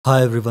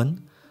Hi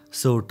everyone.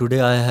 So today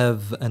I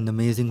have an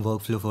amazing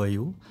workflow for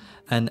you.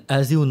 And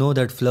as you know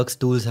that Flux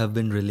tools have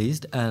been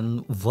released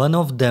and one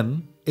of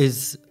them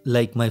is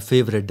like my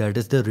favorite, that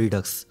is the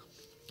Redux.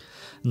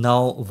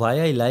 Now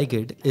why I like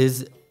it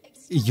is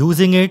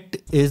using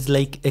it is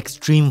like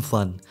extreme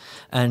fun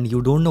and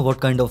you don't know what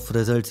kind of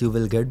results you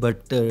will get,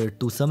 but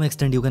to some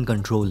extent you can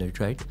control it,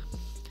 right?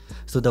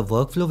 So the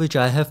workflow which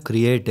I have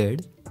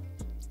created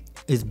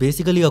is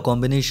basically a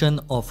combination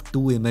of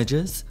two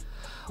images.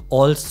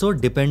 Also,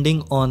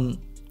 depending on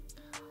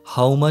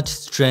how much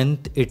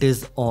strength it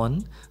is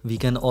on, we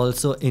can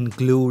also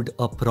include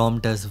a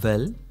prompt as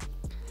well.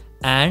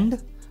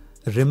 And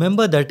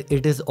remember that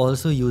it is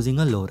also using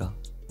a LoRA,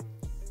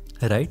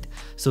 right?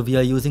 So we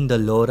are using the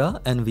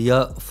LoRA and we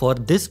are for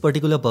this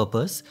particular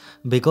purpose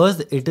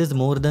because it is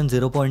more than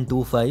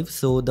 0.25,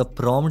 so the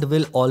prompt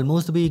will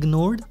almost be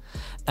ignored,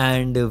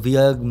 and we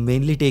are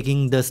mainly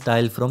taking the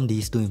style from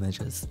these two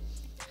images.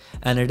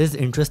 And it is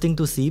interesting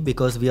to see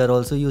because we are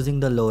also using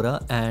the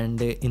LoRA,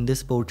 and in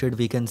this portrait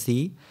we can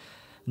see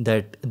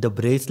that the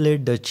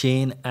bracelet, the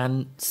chain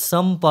and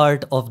some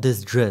part of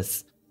this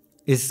dress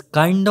is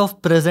kind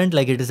of present,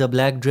 like it is a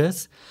black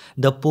dress.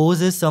 The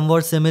pose is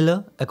somewhat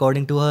similar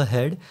according to her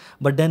head,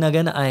 but then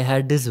again I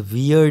had this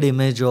weird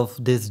image of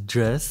this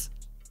dress.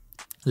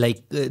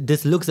 Like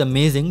this looks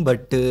amazing,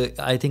 but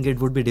I think it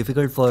would be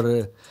difficult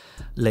for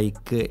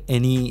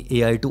any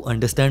AI to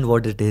understand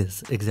what it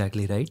is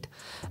exactly, right?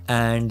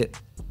 And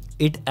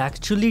it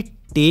actually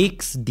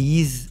takes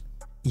these,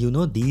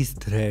 these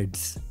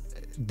threads,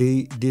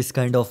 this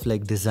kind of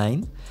like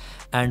design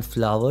and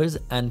flowers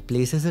and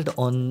places it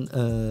on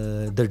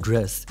the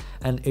dress,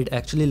 and it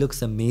actually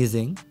looks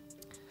amazing.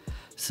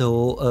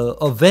 So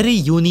a very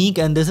unique,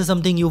 and this is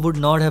something you would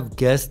not have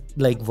guessed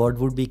like what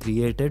would be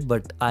created,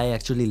 but I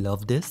actually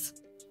love this.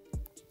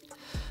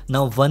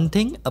 Now one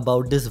thing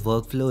about this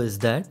workflow is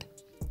that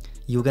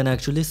you can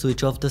actually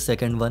switch off the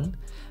second one,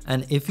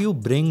 and if you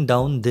bring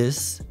down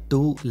this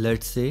to,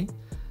 let's say,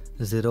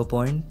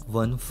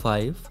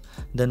 0.15,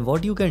 then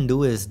what you can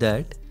do is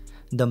that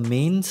the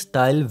main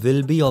style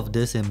will be of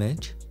this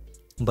image,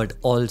 but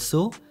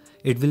also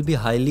it will be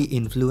highly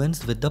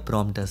influenced with the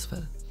prompt as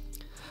well.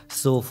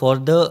 So for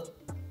the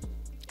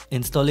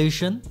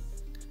installation,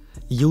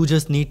 you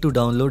just need to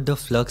download the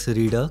Flux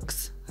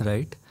Redux,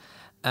 right?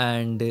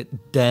 And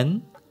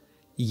then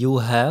you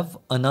have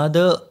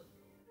another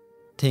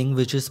thing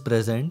which is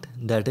present,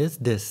 that is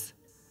this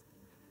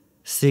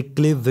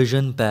Glif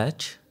vision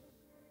patch.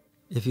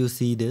 If you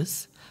see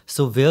this,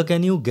 so where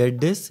can you get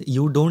this?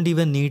 You don't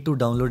even need to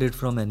download it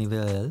from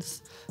anywhere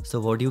else. So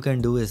what you can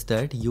do is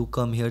that you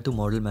come here to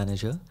model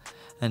manager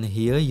and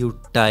here you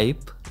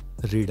type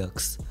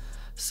Redux.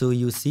 So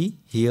you see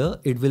here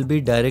it will be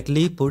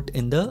directly put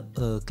in the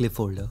Glif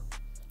folder,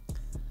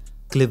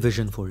 Glif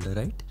vision folder,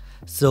 right?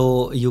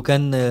 So you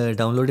can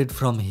download it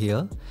from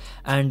here,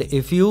 and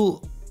if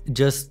you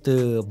just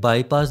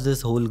bypass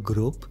this whole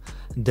group,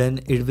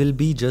 then it will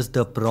be just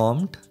the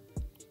prompt,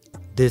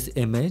 this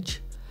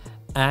image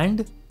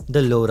and the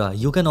LoRA.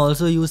 You can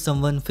also use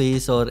someone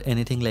face or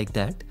anything like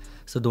that,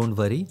 so don't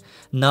worry.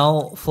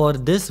 Now for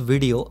this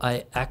video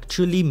I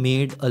actually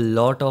made a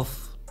lot of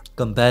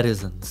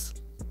comparisons,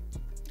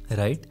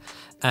 right?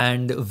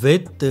 And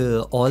with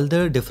all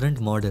the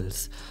different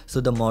models.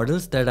 So the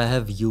models that I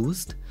have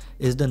used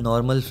is the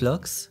normal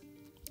Flux,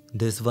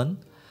 this one,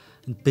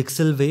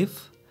 Pixelwave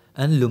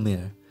and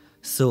Lumiere.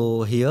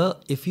 So here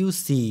if you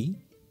see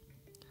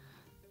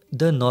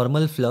the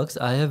normal Flux,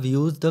 I have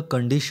used the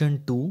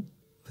condition 2,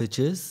 which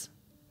is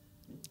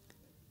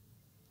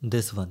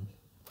this one,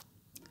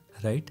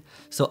 right?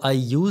 So I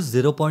use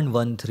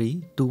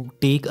 0.13 to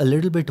take a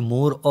little bit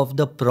more of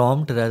the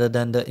prompt rather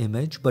than the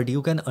image, but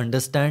you can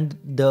understand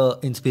the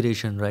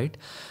inspiration, right?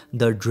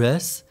 The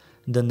dress,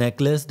 the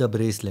necklace, the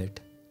bracelet.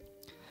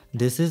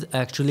 This is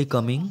actually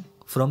coming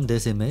from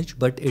this image,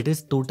 but it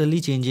is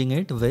totally changing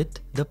it with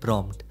the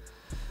prompt,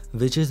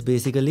 which is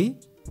basically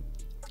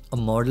a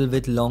model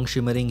with long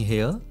shimmering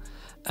hair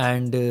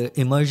and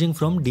emerging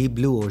from deep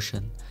blue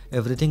ocean.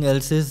 Everything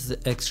else is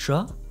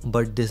extra,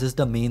 but this is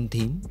the main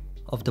theme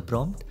of the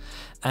prompt.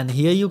 And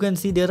here you can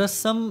see there are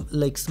some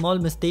like small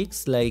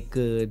mistakes, like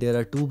there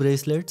are two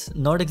bracelets,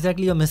 not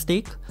exactly a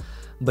mistake,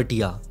 but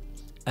yeah.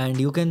 And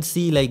you can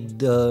see like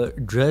the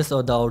dress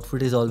or the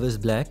outfit is always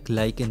black,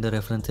 like in the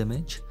reference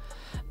image.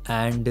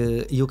 And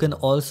you can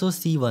also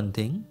see one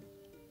thing,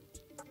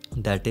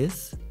 that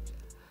is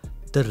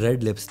the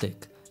red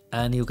lipstick.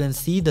 And you can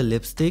see the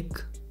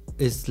lipstick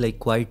is like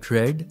quite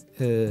red,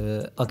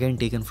 again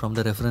taken from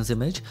the reference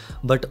image,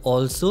 but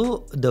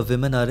also the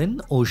women are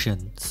in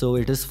ocean, so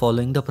it is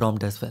following the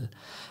prompt as well,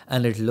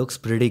 and it looks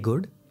pretty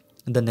good.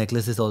 The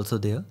necklace is also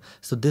there.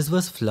 So this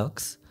was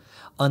Flux.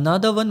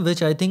 Another one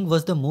which I think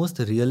was the most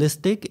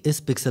realistic is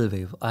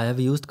Pixelwave. I have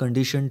used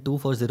condition 2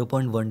 for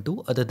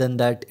 0.12. Other than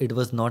that, it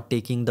was not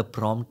taking the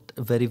prompt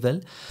very well.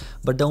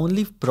 But the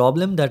only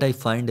problem that I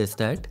find is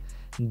that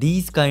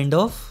these kind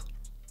of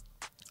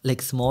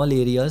like small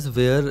areas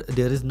where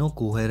there is no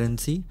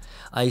coherency.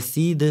 I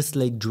see this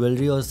like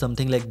jewelry or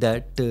something like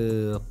that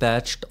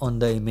patched on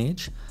the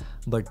image,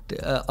 but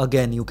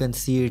again you can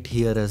see it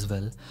here as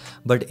well.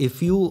 But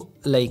if you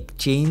like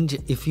change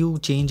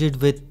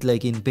it with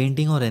like in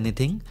painting or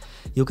anything,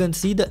 you can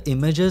see the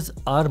images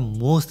are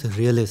most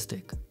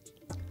realistic.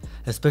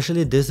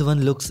 Especially this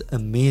one looks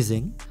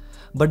amazing.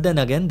 But then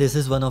again, this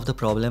is one of the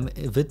problem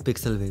with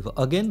Pixelwave.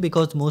 Again,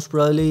 because most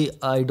probably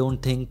I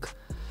don't think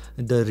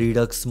the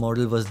Redux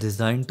model was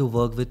designed to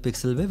work with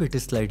Pixelwave. It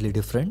is slightly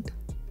different.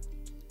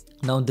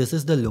 Now this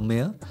is the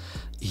Lumiere.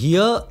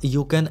 Here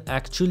you can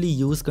actually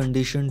use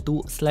condition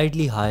to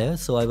slightly higher.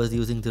 So I was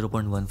using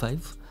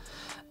 0.15.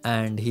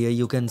 And here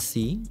you can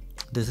see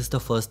this is the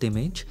first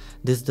image.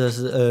 This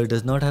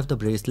does not have the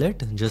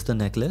bracelet, just the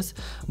necklace.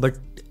 But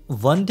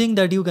one thing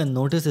that you can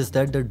notice is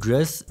that the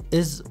dress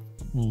is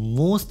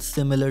most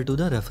similar to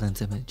the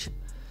reference image.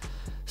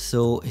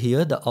 So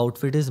here the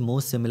outfit is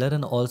most similar,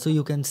 and also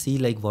you can see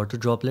like water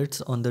droplets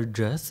on the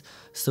dress,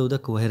 so the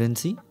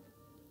coherency.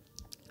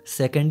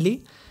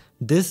 Secondly,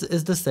 this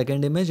is the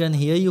second image, and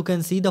here you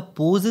can see the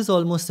pose is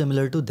almost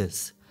similar to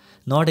this.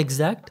 Not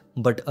exact,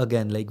 but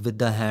again like with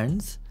the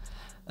hands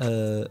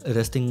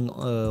resting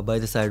by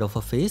the side of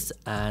a face,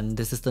 and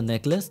this is the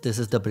necklace, this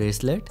is the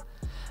bracelet.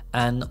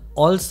 And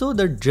also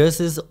the dress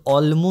is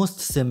almost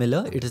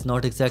similar. It is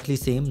not exactly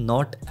same,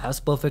 not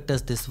as perfect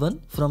as this one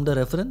from the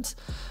reference,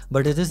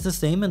 but it is the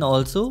same. And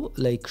also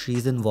like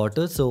she's in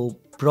water, so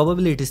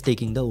probably it is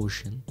taking the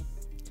ocean.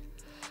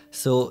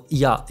 So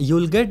yeah,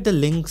 you'll get the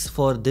links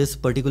for this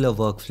particular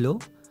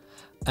workflow,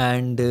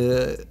 and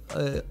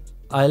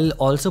I'll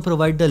also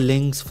provide the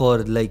links for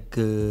like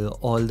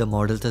all the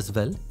models as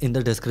well in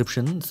the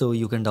description, so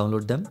you can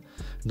download them.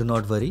 Do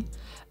not worry.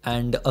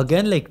 And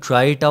again, like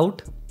try it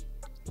out.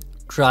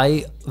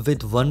 Try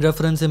with one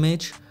reference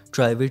image,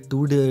 try with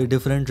two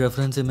different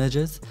reference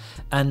images.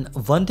 And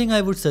one thing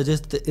I would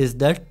suggest is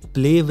that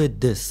play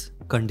with this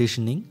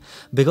conditioning,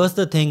 because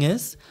the thing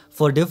is,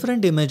 for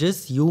different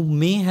images, you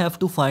may have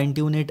to fine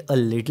tune it a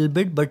little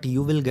bit, but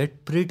you will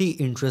get pretty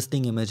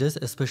interesting images,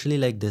 especially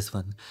like this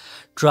one.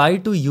 Try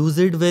to use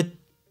it with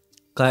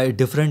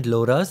different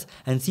LoRAs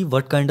and see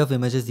what kind of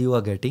images you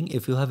are getting.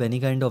 If you have any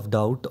kind of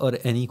doubt or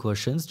any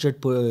questions, just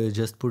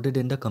put it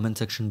in the comment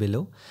section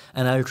below,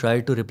 and I'll try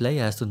to reply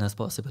as soon as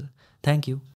possible. Thank you.